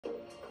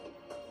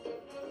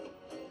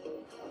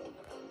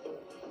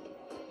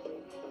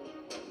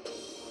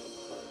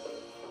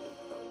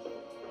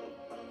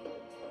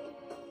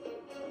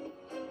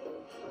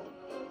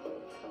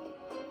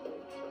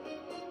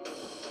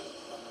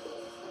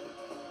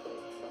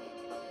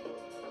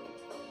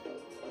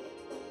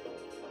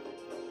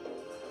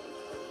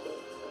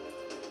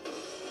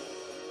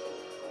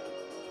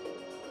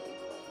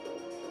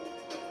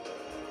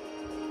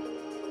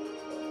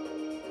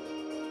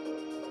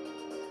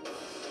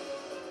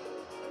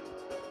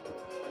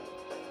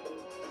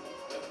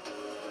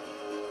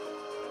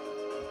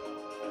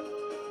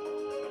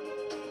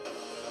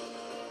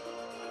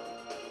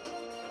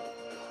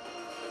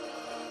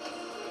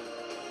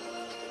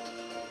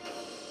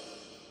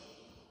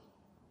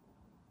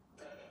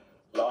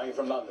Live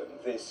from London,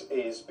 this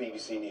is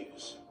BBC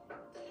News.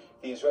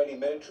 The Israeli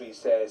military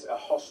says a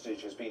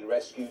hostage has been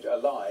rescued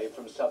alive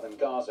from southern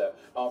Gaza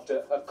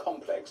after a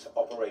complex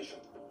operation.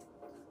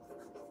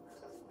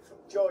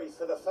 Joy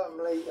for the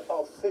family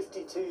of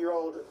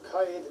 52-year-old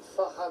Qaid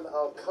Faham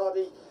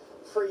al-Qadi,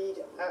 freed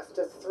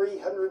after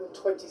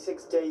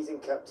 326 days in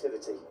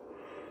captivity.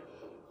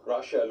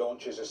 Russia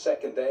launches a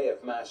second day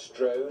of mass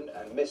drone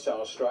and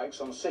missile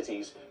strikes on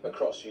cities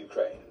across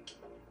Ukraine.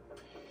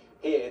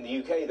 Here in the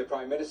UK, the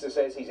Prime Minister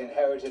says he's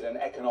inherited an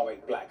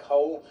economic black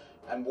hole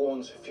and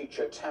warns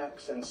future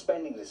tax and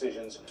spending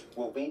decisions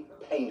will be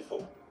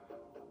painful.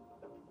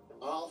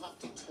 I'll have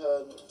to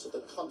turn to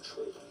the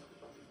country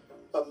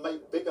and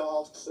make big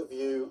asks of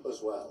you as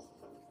well,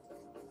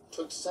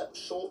 to accept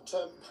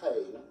short-term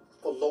pain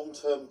for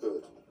long-term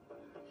good.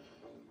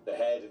 The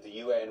head of the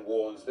UN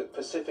warns that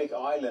Pacific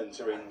islands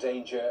are in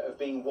danger of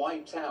being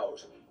wiped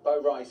out by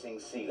rising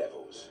sea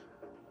levels.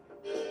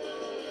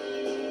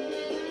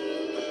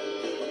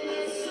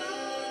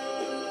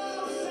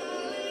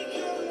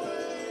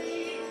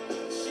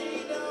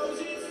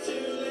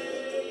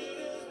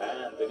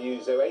 And the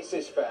news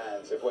Oasis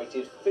fans have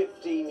waited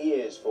 15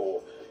 years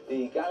for.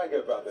 The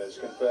Gallagher brothers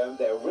confirmed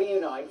they'll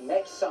reunite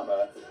next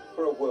summer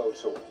for a world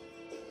tour.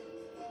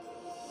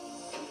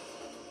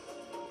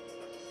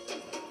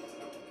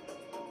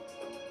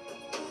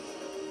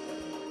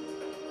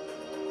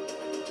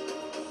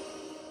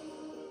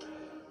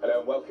 Hello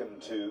and welcome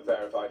to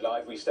Verified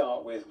Live. We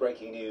start with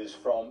breaking news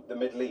from the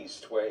Middle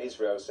East, where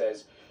Israel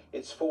says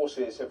its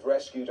forces have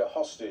rescued a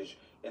hostage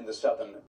in the southern